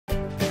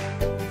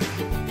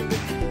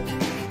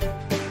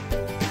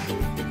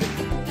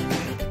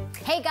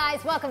Hey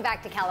guys, welcome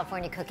back to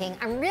California Cooking.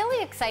 I'm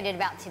really excited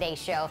about today's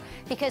show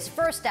because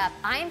first up,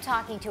 I am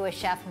talking to a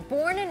chef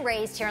born and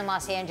raised here in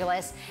Los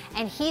Angeles,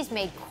 and he's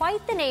made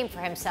quite the name for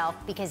himself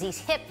because he's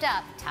hipped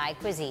up Thai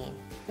cuisine.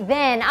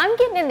 Then I'm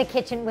getting in the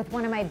kitchen with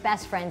one of my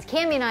best friends.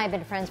 Cami and I have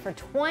been friends for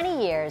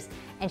 20 years,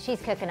 and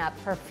she's cooking up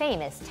her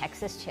famous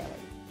Texas chili.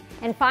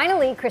 And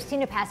finally,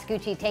 Christina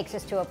Pascucci takes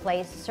us to a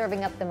place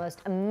serving up the most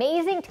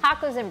amazing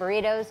tacos and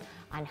burritos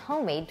on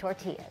homemade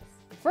tortillas.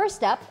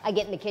 First up, I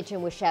get in the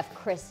kitchen with Chef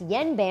Kris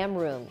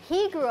Yenbamroong.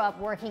 He grew up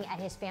working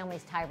at his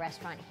family's Thai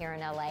restaurant here in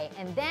LA,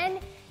 and then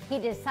he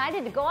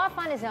decided to go off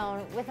on his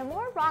own with a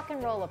more rock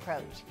and roll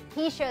approach.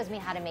 He shows me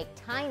how to make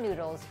Thai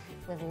noodles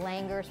with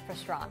Langer's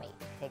pastrami.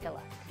 Take a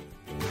look.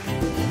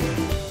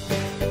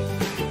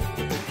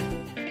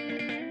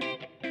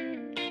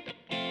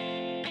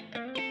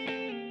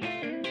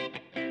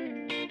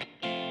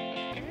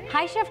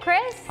 Hi, Chef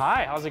Kris.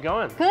 Hi, how's it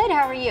going? Good,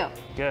 how are you?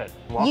 Good,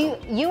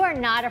 welcome. You are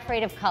not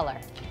afraid of color.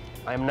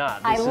 I'm not.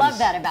 I love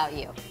that about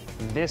you.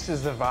 This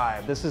is the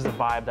vibe. This is the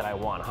vibe that I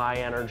want. High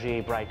energy,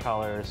 bright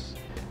colors.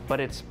 But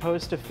it's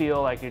supposed to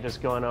feel like you're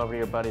just going over to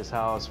your buddy's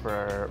house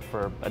for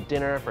a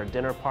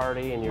dinner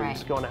party, and you're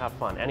just going to have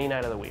fun any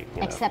night of the week.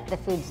 You know? Except the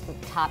food's the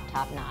top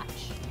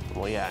notch.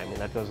 Well, yeah, I mean,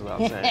 that goes without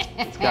saying.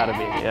 It's gotta be,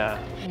 yeah.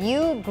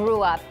 You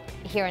grew up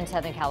here in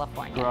Southern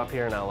California. Grew up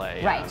here in LA,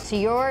 yeah. Right, so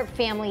your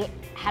family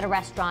had a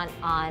restaurant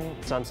on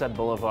Sunset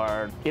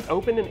Boulevard. It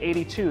opened in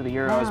 '82, the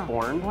year I was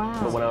born. Wow.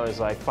 But when I was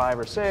like 5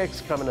 or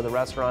 6, coming to the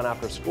restaurant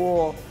after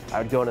school,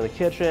 I would go into the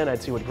kitchen,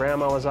 I'd see what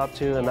Grandma was up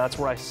to, and that's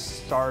where I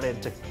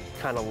started to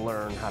kind of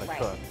learn how to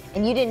cook.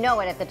 And you didn't know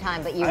it at the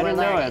time, but you were learning.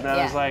 I didn't know it, and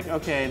I was like,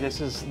 okay,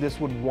 this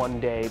would one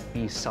day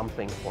be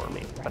something for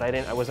me. But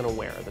I wasn't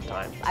aware at the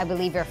time. I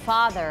believe your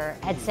father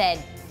had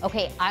said,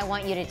 okay, I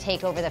want you to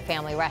take over the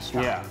family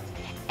restaurant. Yeah.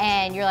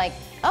 And you're like,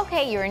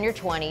 okay, you're in your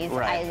 20s.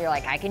 Right. You're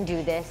like, I can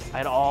do this. I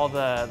had all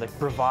the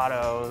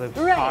bravado, the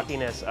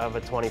cockiness of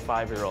a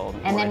 25-year-old.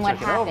 And then what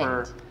happened?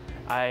 Over,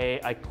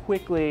 I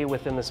quickly,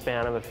 within the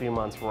span of a few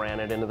months, ran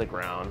it into the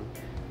ground.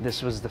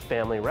 This was the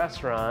family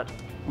restaurant,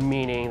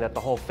 meaning that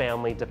the whole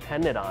family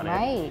depended on it.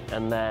 Right.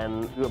 And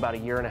then about a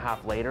year and a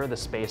half later, the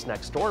space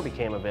next door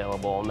became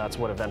available, and that's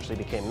what eventually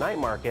became Night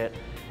Market.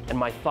 And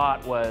my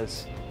thought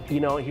was, you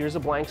know, here's a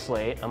blank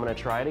slate, I'm gonna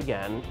try it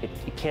again.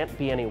 It can't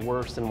be any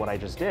worse than what I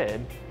just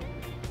did.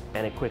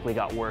 And it quickly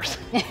got worse.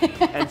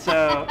 And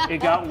so it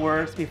got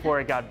worse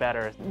before it got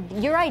better.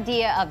 Your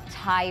idea of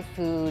Thai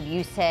food,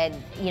 you said,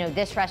 you know,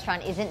 this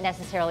restaurant isn't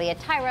necessarily a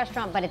Thai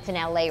restaurant, but it's an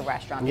LA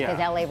restaurant because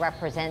LA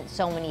represents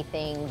so many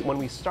things. When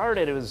we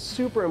started, it was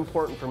super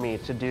important for me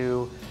to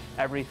do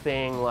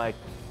everything like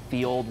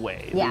the old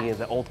way,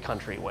 the old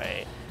country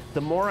way.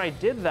 The more I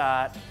did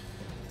that,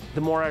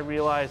 the more I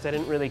realized I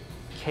didn't really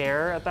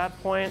care at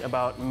that point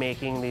about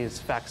making these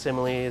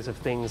facsimiles of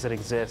things that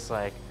exist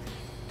like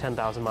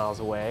 10,000 miles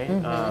away.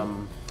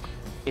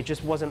 It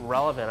just wasn't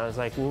relevant. I was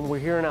like, we're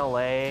here in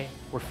LA,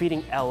 we're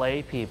feeding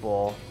LA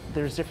people.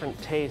 There's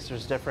different tastes,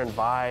 there's different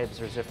vibes,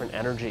 there's different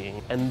energy.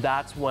 And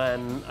that's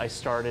when I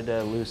started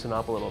to loosen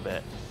up a little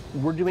bit.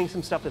 We're doing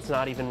some stuff that's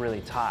not even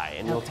really Thai,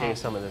 and you'll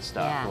taste some of this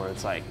stuff where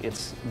it's like,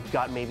 it's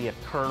got maybe a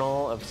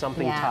kernel of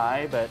something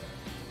Thai, but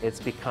it's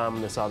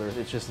become this other,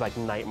 it's just like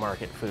night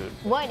market food.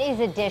 What is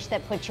a dish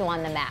that puts you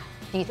on the map?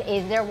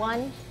 Is there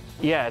one?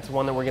 Yeah, it's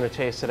one that we're gonna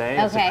taste today.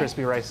 It's a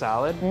crispy rice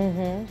salad.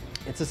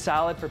 It's a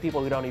salad for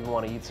people who don't even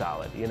want to eat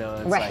salad. You know,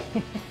 it's like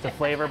it's a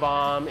flavor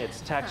bomb.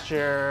 It's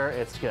texture.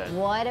 It's good.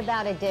 What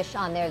about a dish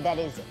on there that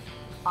is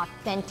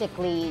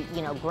authentically,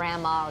 you know,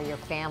 grandma or your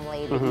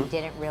family that you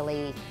didn't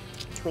really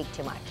tweak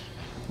too much?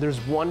 There's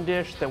one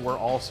dish that we're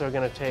also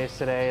gonna taste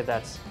today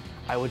that's,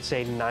 I would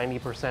say,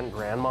 90%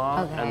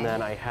 grandma, and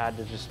then I had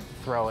to just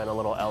throw in a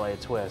little LA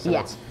twist.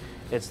 And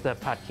it's the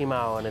pad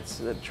kimao, and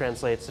it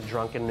translates to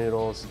drunken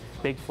noodles.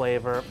 Big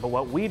flavor, but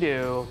what we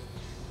do,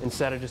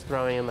 instead of just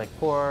throwing in like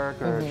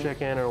pork or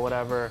chicken or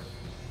whatever,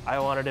 I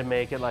wanted to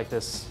make it like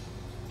this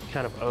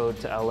kind of ode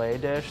to LA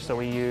dish. So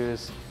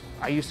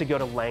I used to go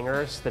to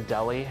Langer's, the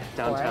deli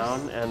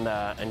downtown,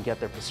 and get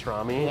their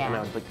pastrami, and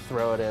I would like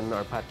throw it in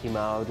our pad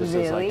kimao just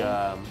as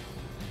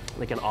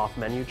like an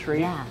off-menu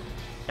treat.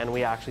 And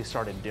we actually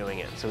started doing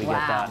it. So we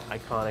get that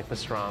iconic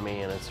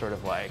pastrami, and it's sort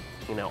of like,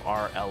 you know,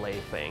 our LA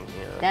thing.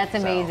 You know? That's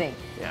amazing.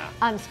 So,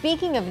 yeah.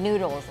 Speaking of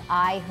noodles,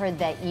 I heard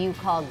that you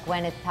called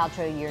Gwyneth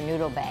Paltrow your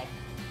noodle bag.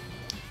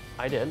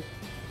 I did,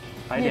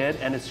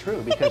 and it's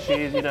true because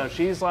she's, you know,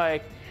 she's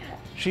like,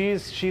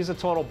 she's a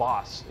total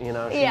boss. You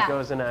know, she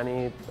goes in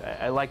any.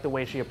 I like the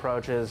way she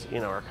approaches, you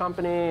know, her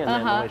company, and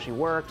then the way she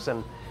works,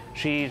 and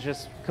she's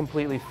just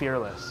completely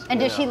fearless. And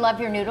does she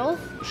love your noodles?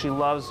 She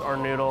loves our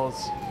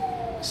noodles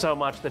so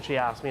much that she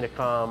asked me to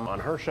come on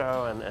her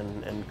show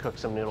and cook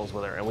some noodles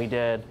with her, and we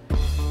did.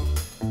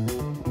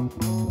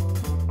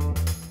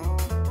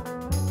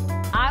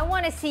 I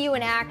want to see you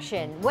in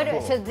action.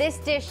 So this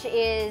dish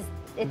is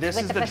This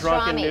is the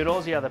drunken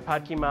noodles, the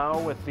pad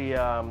kimao with the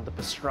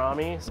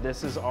pastrami.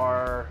 This is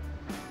our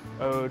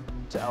ode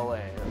to LA.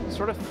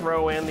 Sort of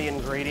throw in the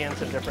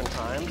ingredients at different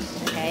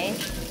times. Okay.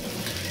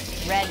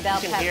 Red bell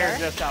pepper. You can hear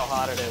just how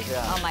hot it is,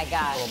 yeah. Oh my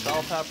gosh. A little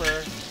bell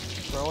pepper,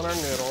 throw in our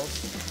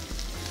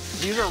noodles.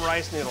 These are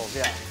rice noodles,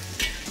 yeah.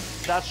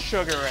 That's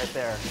sugar right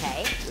there.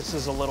 Okay. This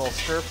is a little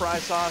stir-fry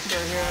sauce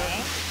right here.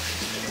 Okay.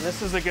 And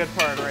this is the good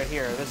part right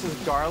here. This is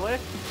garlic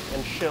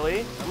and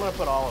chili. I'm gonna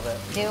put all of it.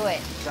 Do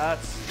it.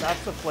 That's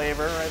the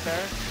flavor right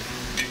there.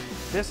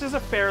 This is a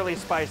fairly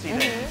spicy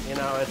thing. You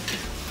know,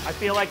 I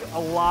feel like a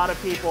lot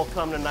of people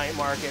come to night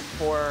market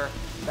for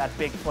that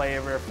big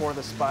flavor, for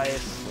the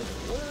spice.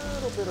 With a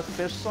little bit of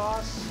fish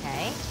sauce.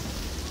 Okay.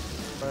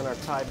 And our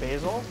Thai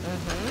basil.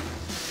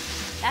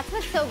 That's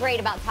what's so great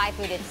about Thai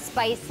food. It's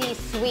spicy,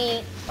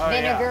 sweet, Oh,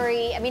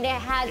 vinegary. yeah. I mean, it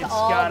has It's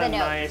all got the a notes.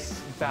 nice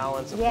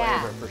balance of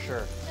flavor for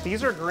sure.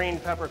 These are green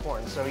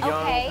peppercorns, so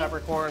young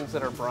peppercorns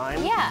that are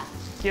brine. Yeah.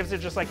 Gives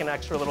it just like an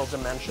extra little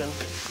dimension.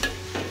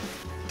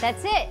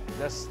 That's it.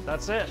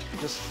 That's it.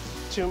 Just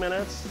 2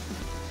 minutes,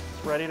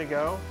 ready to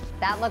go.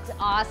 That looks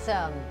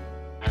awesome.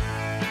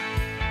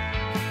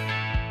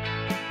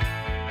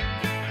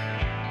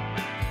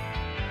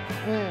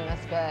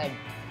 That's good.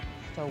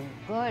 So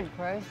good,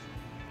 Kris.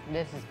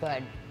 This is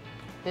good.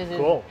 This is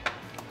cool.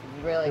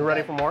 Really You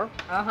ready good. for more?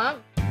 Uh-huh.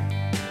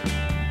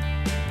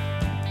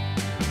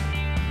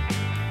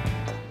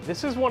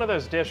 This is one of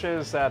those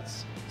dishes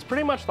it's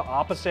pretty much the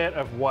opposite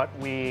of what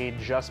we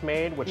just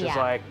made, which is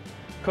like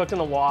cooked in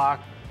the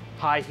wok,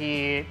 high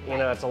heat, you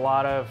know, it's a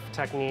lot of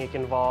technique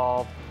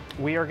involved.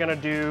 We are gonna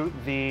do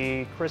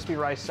the crispy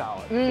rice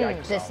salad.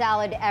 The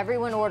salad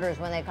everyone orders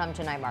when they come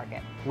to night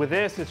market. With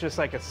this, it's just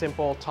like a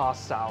simple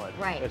tossed salad.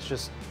 Right. It's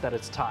just that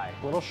it's Thai.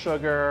 A little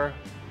sugar,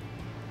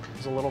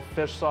 there's a little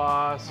fish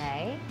sauce.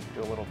 Okay.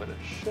 Do a little bit of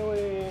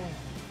chili.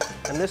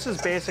 And this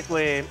is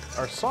basically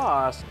our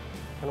sauce.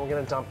 And we're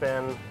gonna dump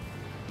in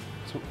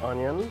some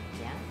onion.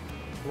 Yeah.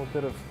 A little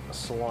bit of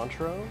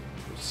cilantro,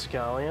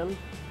 scallion.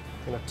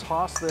 I'm gonna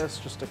toss this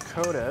just to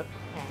coat it.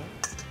 Okay.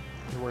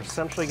 And we're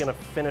essentially gonna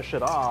finish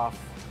it off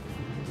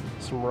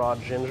with some raw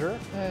ginger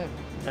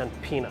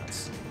and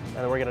peanuts. And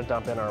then we're gonna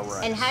dump in our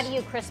rice. And how do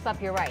you crisp up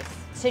your rice?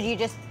 So do you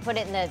just put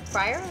it in the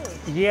fryer?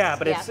 Yeah,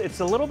 but it's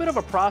a little bit of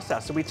a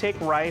process. So we take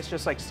rice,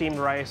 just like steamed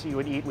rice you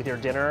would eat with your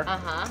dinner,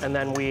 and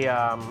then we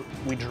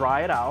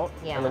dry it out,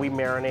 and then we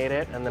marinate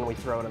it, and then we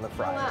throw it in the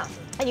fryer. Oh, wow.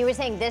 And you were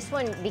saying this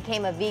one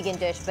became a vegan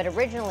dish, but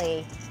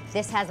originally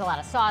this has a lot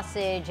of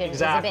sausage and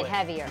is a bit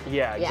heavier.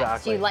 Yeah,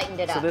 exactly. So you lightened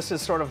it up. So this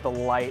is sort of the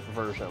light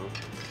version.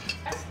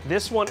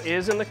 This one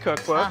is in the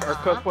cookbook, our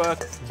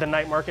cookbook, the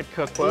Night Market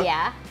Cookbook.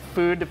 Yeah.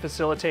 Food to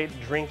facilitate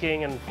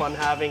drinking and fun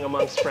having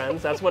amongst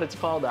friends. That's what it's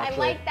called, actually.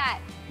 I like that.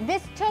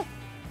 This took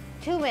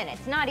 2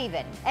 minutes, not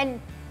even.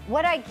 And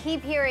what I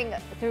keep hearing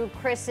through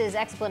Kris's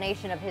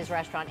explanation of his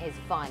restaurant is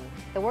fun.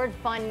 The word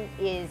fun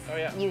is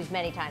used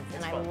many times,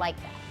 and I like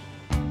that.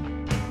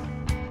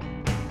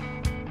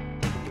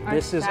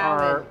 This is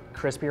our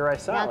crispy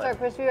rice salad. That's our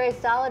crispy rice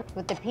salad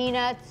with the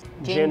peanuts,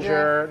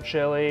 Ginger,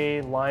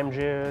 chili, lime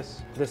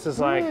juice. This is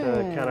like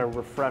the kind of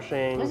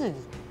refreshing. This is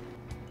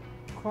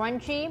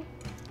crunchy,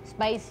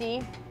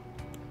 spicy,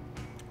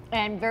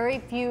 and very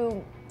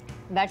few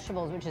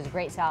vegetables, which is a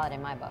great salad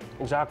in my book.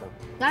 Exactly.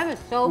 That is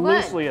so good.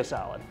 Loosely a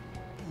salad.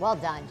 Well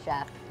done,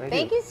 Chef.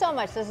 Thank you so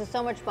much. This is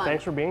so much fun.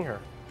 Thanks for being here.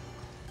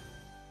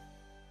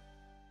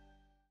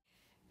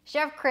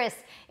 Chef Kris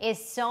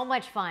is so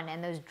much fun,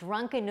 and those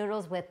drunken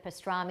noodles with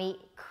pastrami,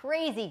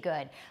 crazy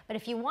good. But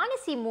if you want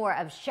to see more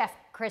of Chef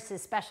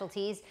Kris's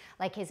specialties,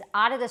 like his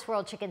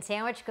out-of-this-world chicken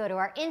sandwich, go to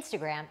our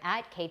Instagram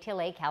at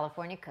KTLA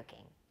California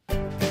Cooking.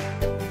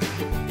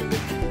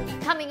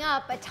 Coming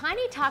up, a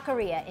tiny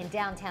taqueria in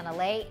downtown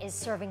LA is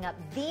serving up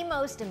the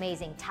most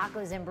amazing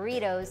tacos and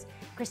burritos.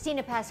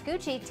 Christina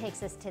Pascucci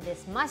takes us to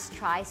this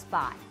must-try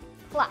spot.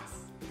 Plus,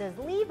 does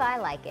Levi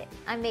like it?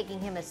 I'm making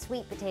him a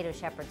sweet potato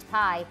shepherd's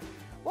pie.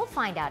 We'll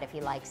find out if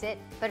he likes it.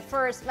 But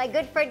first, my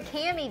good friend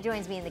Cami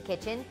joins me in the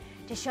kitchen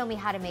to show me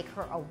how to make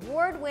her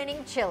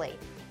award-winning chili.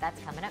 That's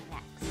coming up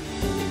next.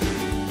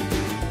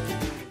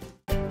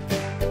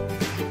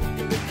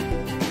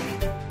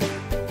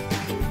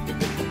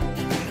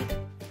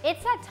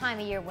 It's that time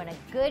of year when a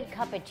good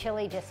cup of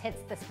chili just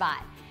hits the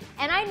spot.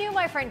 And I knew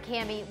my friend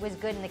Cami was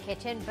good in the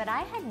kitchen, but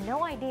I had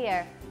no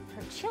idea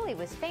her chili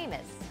was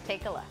famous.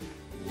 Take a look.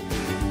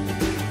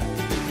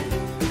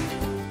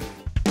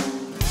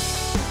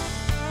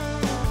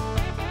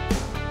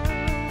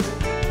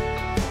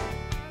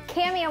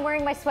 Cami, I'm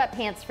wearing my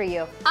sweatpants for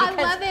you. I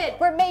love it.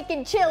 We're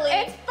making chili.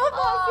 It's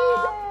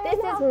football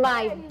season. This is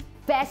my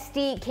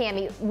bestie,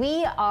 Cami.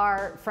 We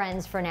are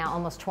friends for now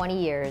almost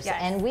 20 years,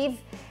 and we've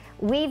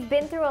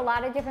been through a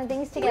lot of different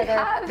things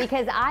together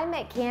because I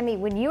met Cami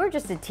when you were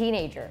just a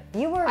teenager.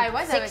 You were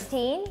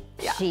 16.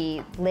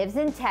 She lives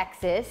in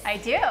Texas. I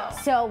do.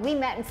 So we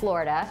met in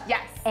Florida.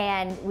 Yes.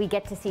 And we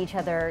get to see each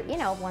other, you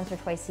know, once or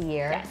twice a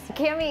year. Yes.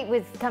 Cami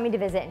was coming to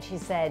visit and she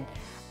said,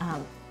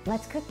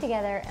 let's cook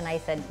together. And I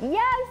said,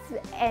 yes.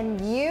 And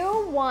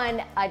you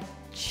won a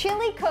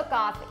chili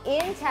cook-off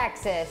in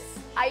Texas.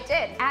 I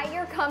did. At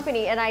your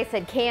company, and I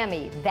said,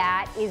 Cami,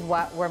 that is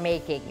what we're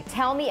making.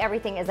 Tell me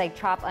everything as I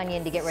chop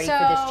onion to get ready for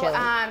this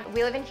chili.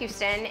 We live in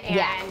Houston,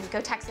 and Go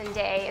Texan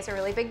Day is a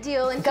really big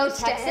deal in Go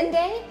Houston. Texan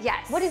Day?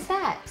 Yes. What is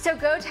that? So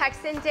Go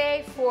Texan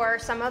Day for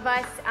some of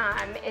us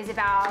is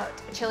about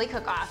chili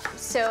cook-off.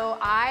 So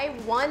I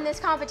won this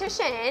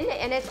competition,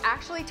 and it's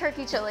actually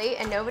turkey chili,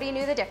 and nobody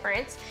knew the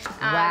difference.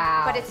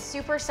 Wow. But it's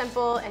super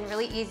simple and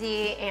really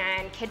easy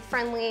and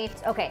kid-friendly.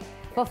 Okay.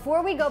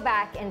 Before we go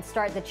back and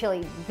start the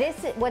chili,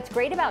 what's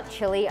great about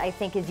chili, I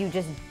think, is you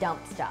just dump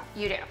stuff.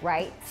 You do.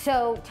 Right?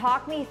 So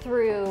talk me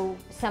through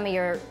some of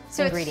your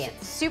ingredients.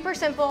 It's super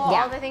simple,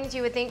 all the things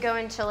you would think go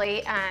in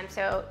chili.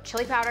 So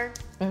chili powder,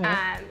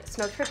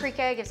 smoked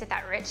paprika gives it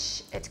that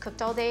rich, it's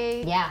cooked all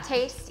day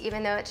taste,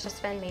 even though it's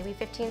just been maybe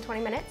 15, 20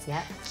 minutes.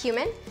 Yeah.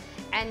 Cumin.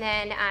 And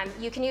then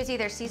you can use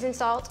either seasoned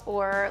salt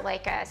or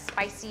like a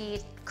spicy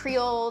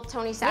Creole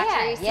Tony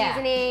Chachere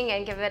seasoning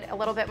and give it a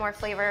little bit more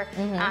flavor.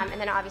 And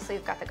then obviously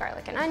we've got the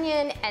garlic and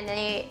onion. And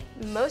the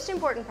most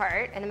important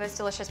part and the most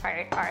delicious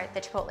part are the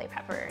chipotle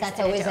peppers. That's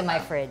always in my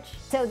fridge.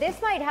 So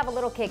this might have a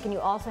little kick, and you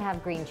also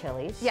have green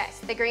chilies.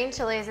 Yes, the green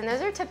chilies, and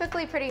those are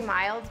typically pretty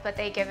mild, but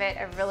they give it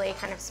a really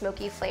kind of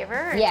smoky flavor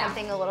and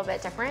something a little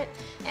bit different.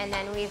 And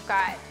then we've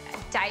got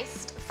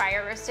diced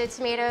fire roasted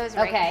tomatoes.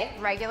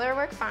 Regular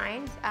work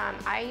fine.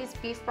 I use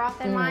beef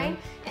broth in mine,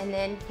 and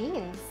then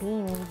beans.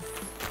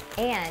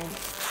 And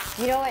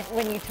you know what,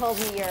 when you told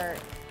me your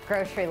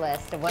grocery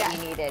list of what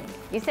you needed,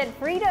 you said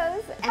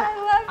Fritos. And I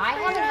love Fritos. I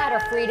haven't had a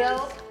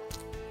Frito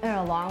in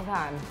a long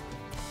time.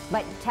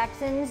 But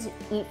Texans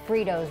eat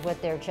Fritos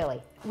with their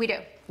chili. We do.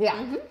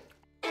 Yeah.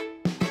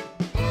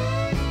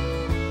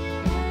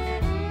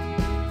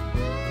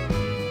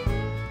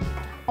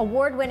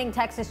 Award-winning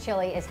Texas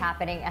chili is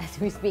happening as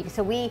we speak.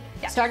 So we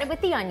started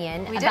with the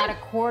onion, about a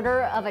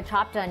quarter of a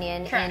chopped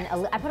onion, and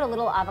I put a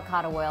little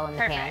avocado oil in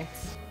the pan.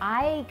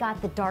 I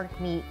got the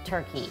dark meat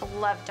turkey. I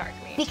love dark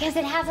meat. Because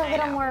it has a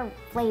little more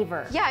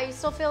flavor. Yeah, you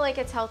still feel like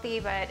it's healthy,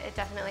 but it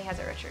definitely has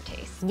a richer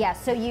taste. Yeah,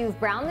 so you've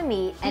browned the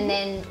meat, and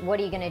then what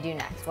are you gonna do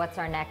next? What's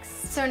our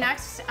next? So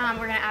next,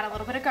 we're gonna add a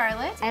little bit of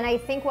garlic. And I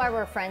think why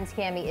we're friends,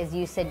 Cami, is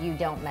you said you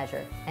don't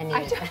measure. And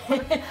I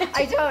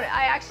don't.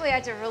 I actually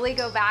had to really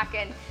go back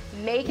and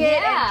make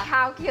it and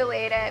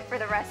calculate it for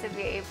the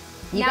recipe.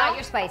 You got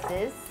your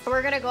spices.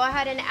 We're gonna go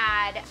ahead and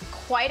add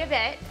quite a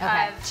bit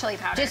of chili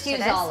powder. Just use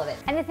all of it.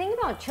 And the thing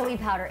about chili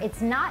powder, it's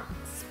not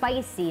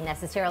spicy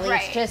necessarily,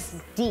 it's just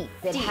deep.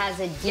 It has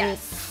a deep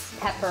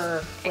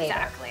pepper flavor.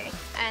 Exactly.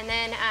 And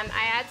then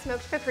I add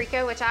smoked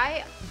paprika, which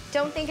I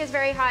don't think is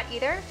very hot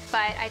either,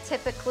 but I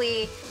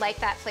typically like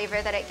that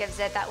flavor that it gives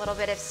it, that little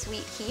bit of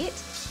sweet heat.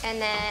 And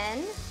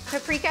then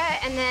paprika,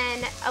 and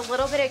then a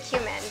little bit of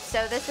cumin.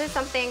 So this is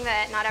something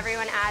that not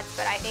everyone adds,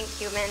 but I think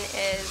cumin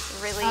is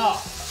really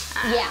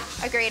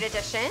a great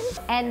addition.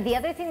 And the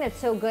other thing that's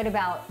so good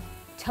about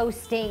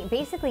toasting,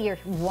 basically you're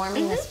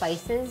warming the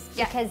spices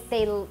because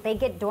they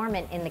get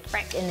dormant in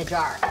the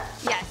jar.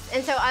 Yes,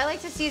 and so I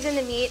like to season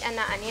the meat and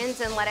the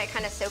onions and let it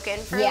kind of soak in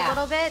for a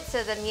little bit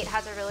so the meat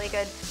has a really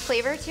good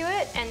flavor to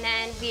it. And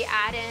then we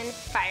add in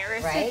fire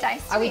roasted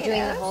diced tomatoes. Are we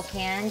doing the whole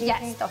can?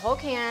 Yes, the whole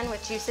can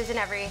with juices and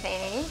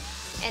everything.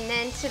 And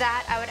then to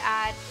that I would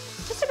add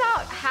just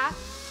about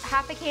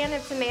half a can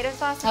of tomato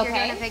sauce if you're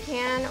doing a big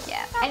can.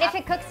 Yeah. And if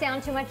it cooks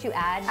down too much, you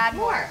add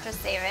more.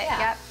 Just save it.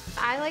 Yep.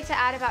 I like to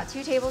add about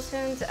 2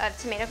 tablespoons of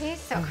tomato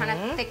paste, so it kind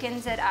of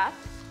thickens it up.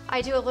 I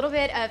do a little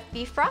bit of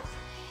beef broth.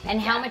 And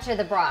how much of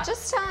the broth?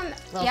 Just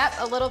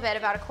a little bit,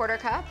 about a 1/4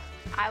 cup.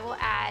 I will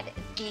add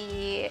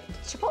the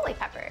chipotle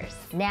peppers.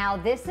 Now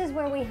this is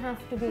where we have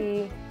to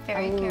be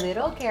a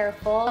little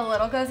careful. A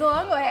little goes a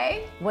long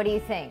way. What do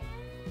you think?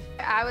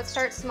 I would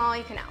start small.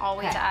 You can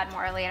always add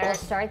more later. We'll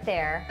start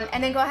there.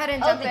 And then go ahead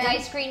and jump in. the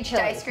diced green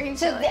chili. Diced green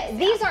chili. So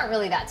these aren't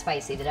really that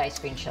spicy, the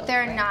diced green chili.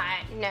 They're not,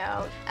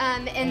 no.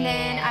 And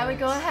then I would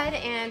go ahead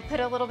and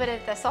put a little bit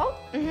of the salt.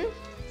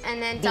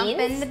 And then dump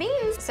in the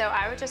beans. So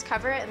I would just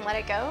cover it and let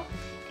it go.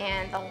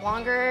 And the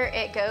longer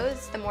it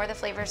goes, the more the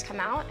flavors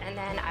come out. And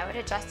then I would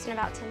adjust in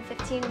about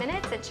 10-15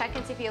 minutes and check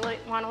and see if you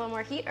want a little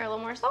more heat or a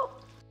little more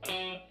salt.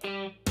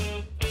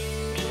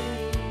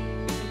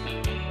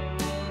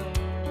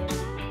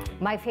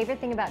 My favorite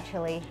thing about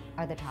chili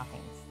are the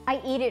toppings.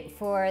 I eat it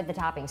for the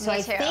toppings. So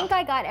Me too. I think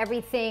I got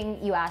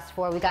everything you asked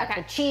for. We got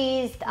the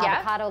cheese, the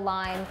avocado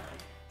lime,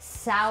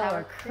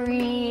 sour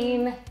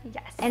cream.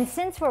 Yes. And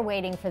since we're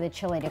waiting for the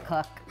chili to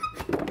cook,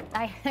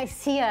 I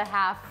see a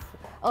half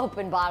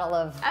open bottle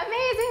of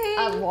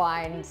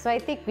wine. So I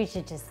think we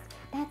should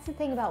that's the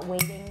thing about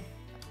waiting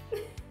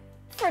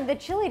for the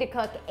chili to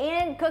cook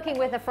and cooking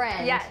with a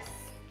friend. Yes.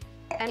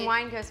 And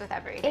wine goes with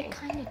everything. It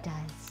kind of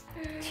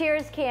does.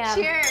 Cheers, Cam.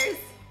 Cheers.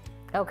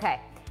 Okay,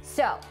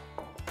 so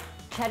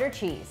cheddar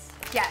cheese.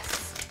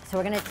 Yes. So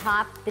we're gonna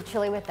top the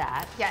chili with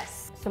that.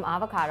 Yes. Some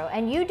avocado.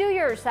 And you do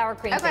your sour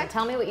cream thing.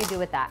 Tell me what you do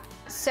with that.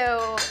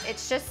 So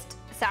it's just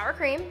sour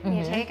cream.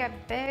 You take a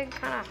big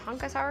kind of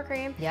hunk of sour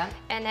cream. Yeah.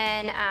 And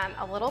then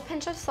a little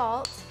pinch of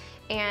salt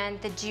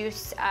and the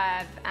juice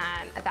of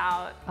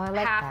about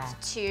half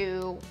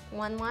to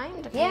 1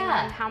 lime, depending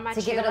on how much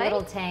you like. To give it a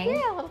little tang.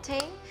 Yeah, a little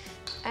tang.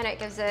 And it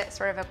gives it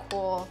sort of a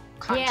cool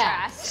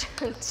contrast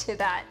to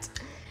that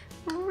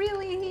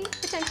really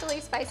potentially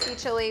spicy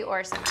chili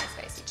or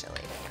semi-spicy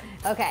chili.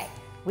 Okay,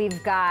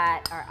 we've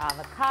got our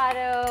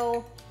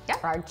avocado,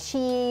 our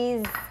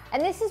cheese,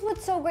 and this is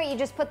what's so great. You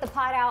just put the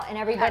pot out and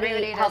everybody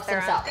helps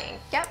themselves.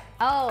 Yep.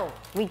 Oh,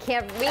 we ate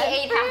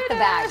half the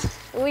bag.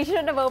 We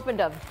shouldn't have opened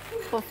them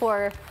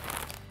before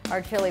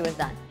our chili was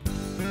done.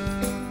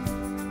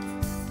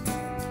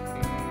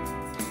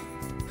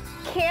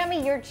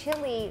 Cami, your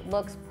chili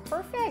looks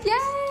perfect.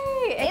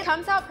 Yay! It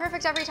comes out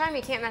perfect every time.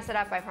 You can't mess it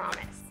up, I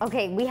promise.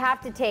 Okay, we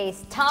have to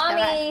taste.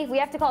 Tommy, we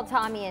have to call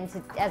Tommy in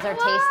as our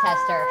taste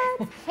tester.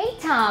 Hey,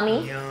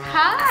 Tommy.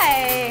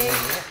 Hi.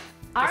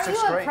 Are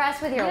you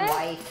impressed with your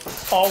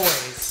wife?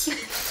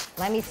 Always.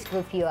 Let me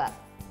scoop you up.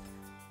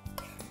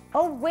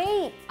 Oh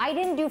wait, I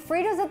didn't do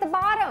Fritos at the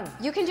bottom.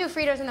 You can do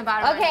Fritos in the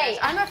bottom. Okay.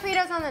 I'm a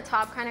Fritos on the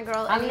top kind of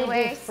girl anyway. I'm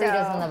gonna do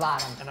Fritos on the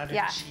bottom. And I do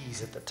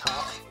cheese at the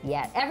top.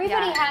 Yeah,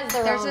 everybody has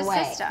their own way.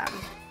 There's a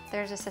system.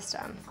 There's a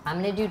system. I'm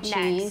gonna do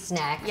cheese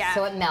next,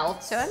 so it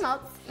melts. So it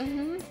melts.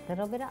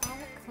 Little bit of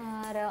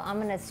avocado. I'm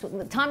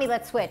gonna, Tommy,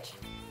 let's switch.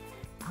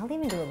 I'll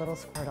even do a little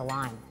squirt of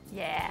lime.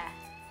 Yeah.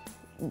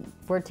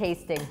 We're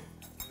tasting.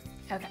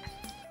 Okay.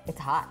 It's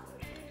hot.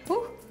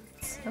 Whew.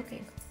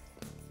 Smoking.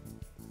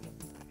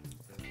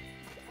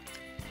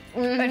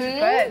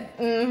 Good.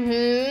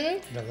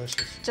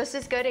 Delicious. Just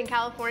as good in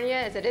California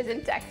as it is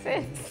in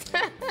Texas.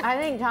 I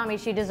think, Tommy,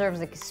 she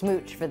deserves a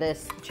smooch for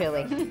this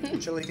chili.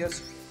 Chili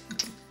kiss.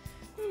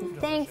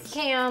 Thanks,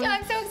 Cam.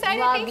 I'm so excited.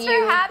 Love Thanks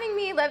you. for having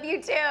me. Love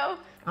you too.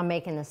 I'm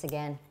making this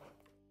again.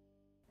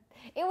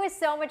 It was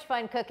so much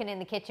fun cooking in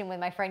the kitchen with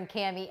my friend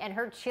Cami, and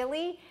her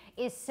chili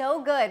is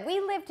so good. We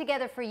lived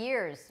together for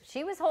years.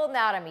 She was holding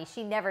out on me.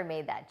 She never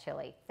made that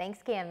chili. Thanks,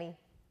 Cami.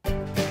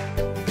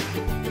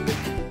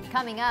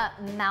 Coming up,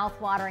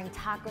 mouth-watering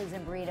tacos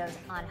and burritos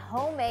on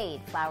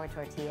homemade flour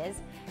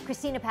tortillas.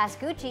 Christina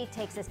Pascucci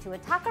takes us to a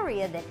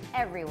taqueria that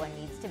everyone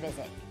needs to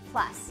visit.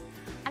 Plus,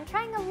 I'm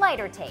trying a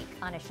lighter take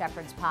on a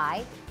shepherd's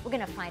pie. We're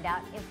gonna find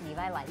out if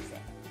Levi likes it.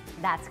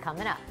 That's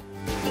coming up.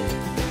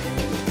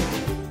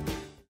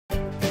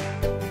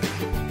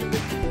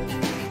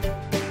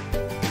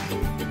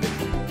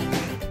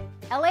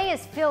 LA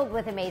is filled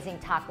with amazing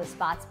taco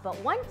spots, but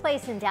one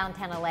place in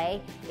downtown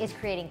LA is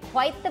creating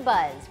quite the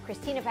buzz.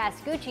 Christina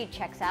Pascucci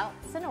checks out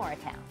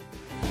Sonoratown.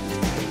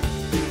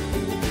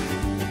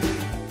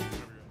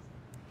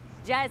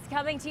 Jess,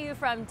 coming to you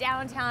from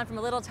downtown from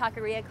a little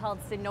taqueria called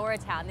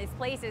Sonoratown. This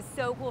place is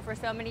so cool for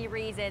so many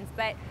reasons,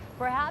 but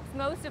perhaps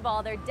most of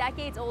all, their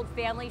decades-old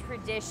family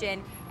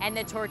tradition and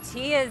the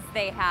tortillas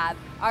they have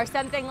are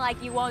something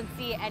like you won't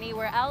see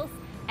anywhere else.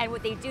 And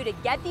what they do to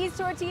get these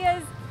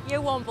tortillas, you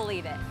won't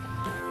believe it.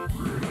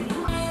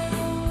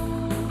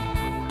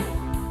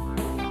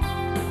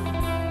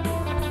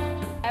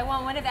 I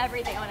want one of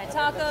everything. I want a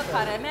taco,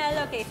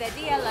 caramelo,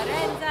 quesadilla,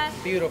 lorenza.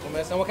 Beautiful,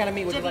 miss. And what kind of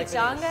meat would you like to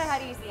use? Chimichanga? How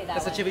do you say that?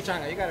 It's a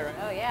chimichanga. You got it right.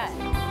 Oh, yeah.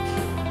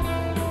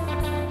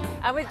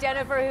 I'm with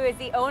Jennifer, who is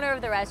the owner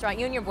of the restaurant.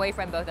 You and your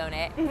boyfriend both own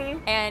it.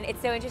 And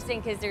it's so interesting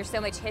because there's so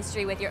much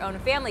history with your own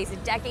family. It's a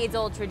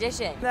decades-old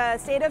tradition. The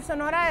state of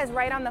Sonora is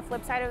right on the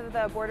flip side of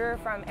the border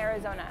from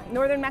Arizona.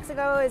 Northern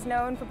Mexico is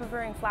known for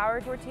preferring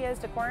flour tortillas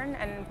to corn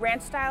and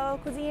ranch-style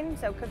cuisine,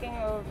 so cooking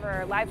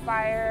over live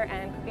fire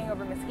and cooking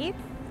over mesquite.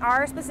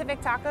 Our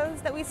specific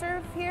tacos that we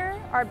serve here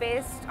are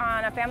based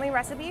on a family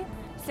recipe.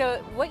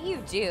 So what you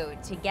do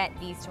to get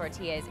these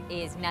tortillas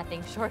is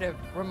nothing short of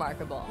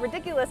remarkable.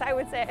 Ridiculous, I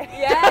would say.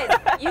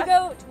 Yes, you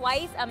go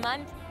twice a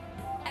month,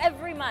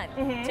 every month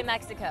to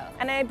Mexico.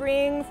 And I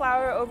bring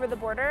flour over the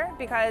border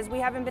because we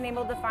haven't been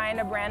able to find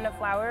a brand of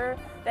flour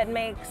that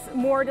makes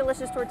more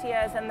delicious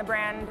tortillas than the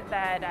brand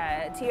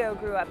that Tio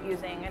grew up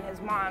using, and his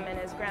mom and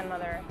his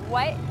grandmother.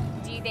 What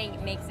do you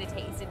think makes the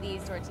taste of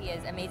these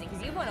tortillas amazing?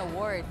 Because you've won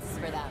awards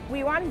for them.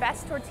 We won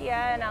Best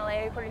Tortilla in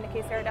LA according to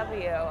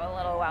KCRW a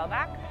little while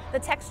back. The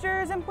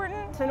texture is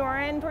important.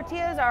 Sonoran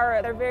tortillas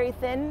they're very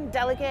thin,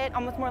 delicate,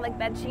 almost more like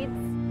bed sheets.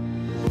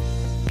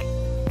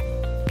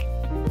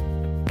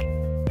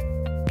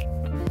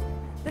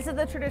 This is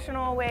the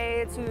traditional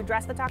way to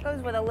dress the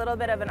tacos, with a little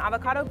bit of an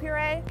avocado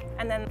puree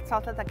and then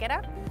salsa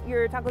taquera.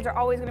 Your tacos are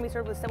always going to be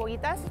served with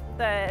cebollitas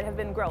that have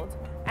been grilled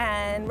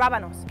and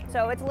rábanos.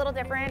 So it's a little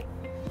different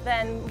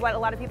than what a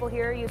lot of people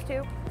here are used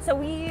to. So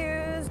we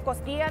use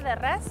costilla de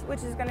res,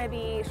 which is going to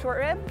be short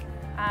rib.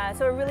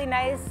 So a really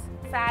nice,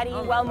 fatty,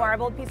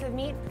 well-marbled piece of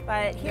meat.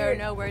 But here, there are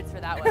no words for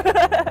that one.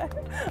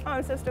 Oh,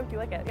 I'm so stoked you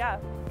like it, yeah.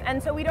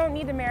 And so we don't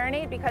need to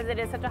marinate because it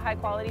is such a high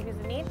quality piece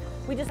of meat.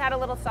 We just add a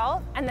little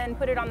salt and then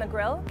put it on the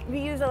grill. We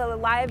use a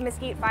live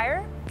mesquite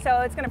fire,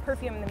 so it's gonna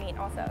perfume the meat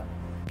also.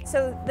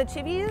 So the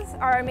chibis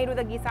are made with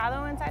a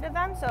guisado inside of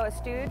them, so a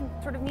stewed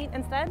sort of meat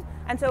instead.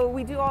 And so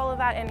we do all of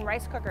that in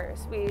rice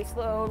cookers. We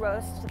slow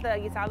roast the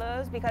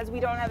guisados because we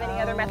don't have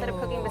any other method of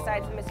cooking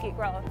besides the mesquite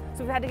grill.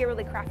 So we've had to get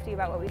really crafty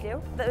about what we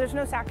do. There's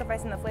no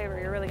sacrifice in the flavor.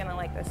 You're really gonna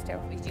like this too.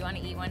 Do you want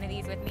to eat one of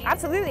these with me?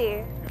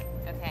 Absolutely.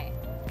 Okay.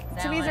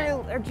 So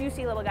Chibis are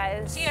juicy little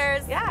guys.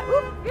 Cheers. Yeah.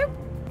 Oop, oop.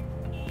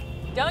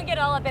 Don't get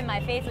all up in my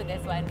face with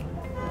this one.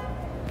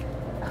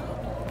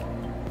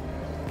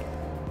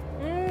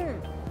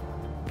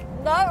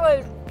 That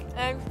was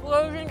an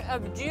explosion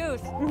of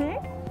juice.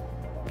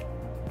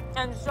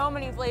 And so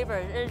many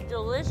flavors. It's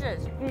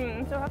delicious.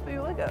 I'm so happy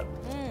you like it.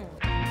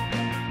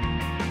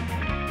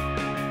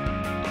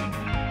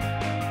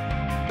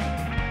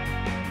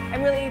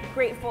 I'm really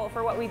grateful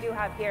for what we do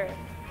have here.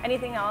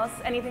 Anything else,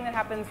 anything that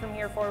happens from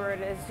here forward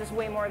is just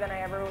way more than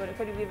I ever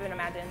could have even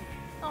imagined.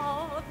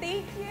 Oh,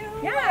 thank you.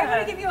 Yeah. I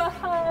want to give you a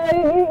hug.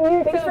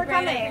 Thanks for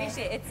coming. I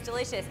appreciate it. It's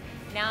delicious.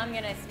 Now I'm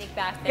going to sneak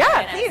back there Yeah,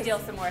 and please. steal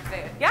some more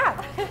food.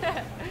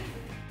 Yeah.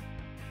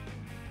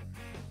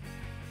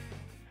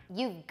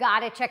 You've got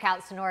to check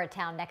out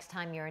Sonoratown next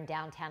time you're in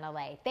downtown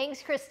LA.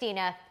 Thanks,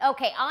 Christina.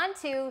 Okay, on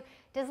to,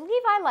 does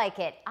Levi like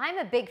it? I'm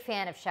a big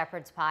fan of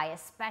shepherd's pie,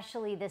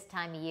 especially this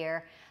time of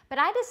year, but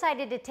I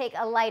decided to take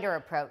a lighter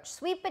approach,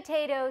 sweet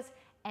potatoes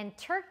and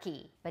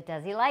turkey. But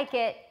does he like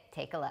it?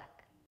 Take a look.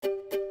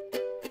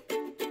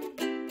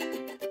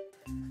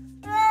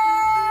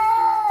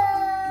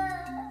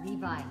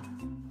 Levi,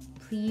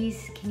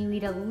 please, can you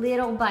eat a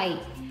little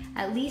bite?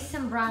 At least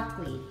some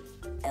broccoli.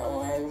 I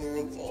want to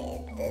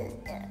eat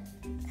dessert.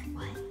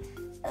 What?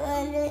 I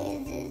want to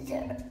eat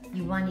dessert.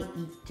 You want to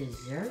eat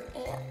dessert?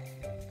 Yeah.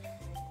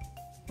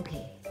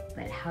 Okay,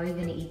 but how are you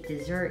going to eat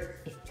dessert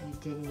if you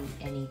didn't eat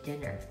any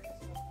dinner?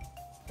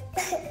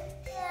 Do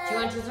you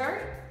want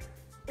dessert?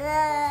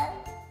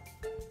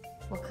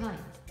 What kind?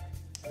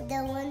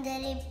 The one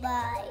that I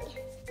buy.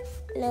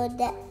 No,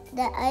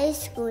 the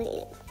ice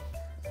cream.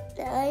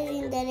 The ice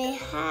cream that I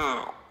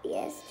had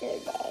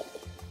yesterday.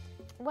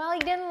 Well, he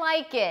didn't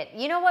like it.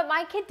 You know what?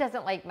 My kid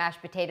doesn't like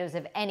mashed potatoes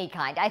of any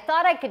kind. I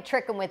thought I could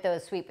trick him with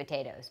those sweet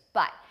potatoes.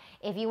 But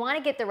if you want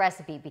to get the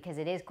recipe, because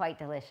it is quite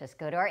delicious,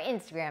 go to our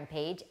Instagram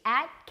page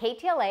at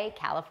KTLA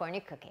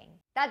California Cooking.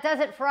 That does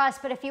it for us,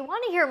 but if you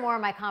want to hear more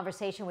of my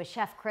conversation with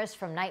Chef Kris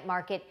from Night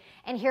Market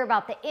and hear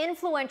about the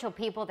influential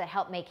people that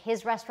helped make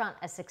his restaurant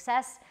a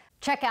success,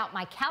 check out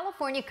my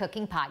California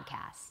Cooking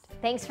podcast.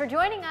 Thanks for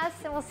joining us,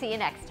 and we'll see you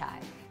next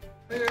time.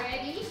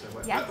 Ready?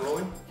 Yes.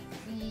 Rolling?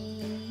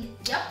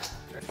 Yep.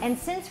 And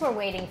since we're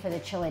waiting for the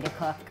chili to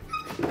cook,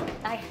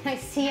 I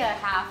see a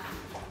half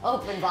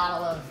open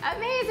bottle of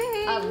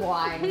Amazing. of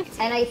wine.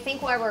 And I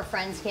think why we're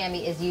friends,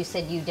 Cami, is you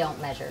said you don't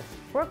measure.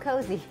 We're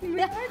cozy.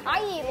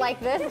 I eat like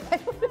this.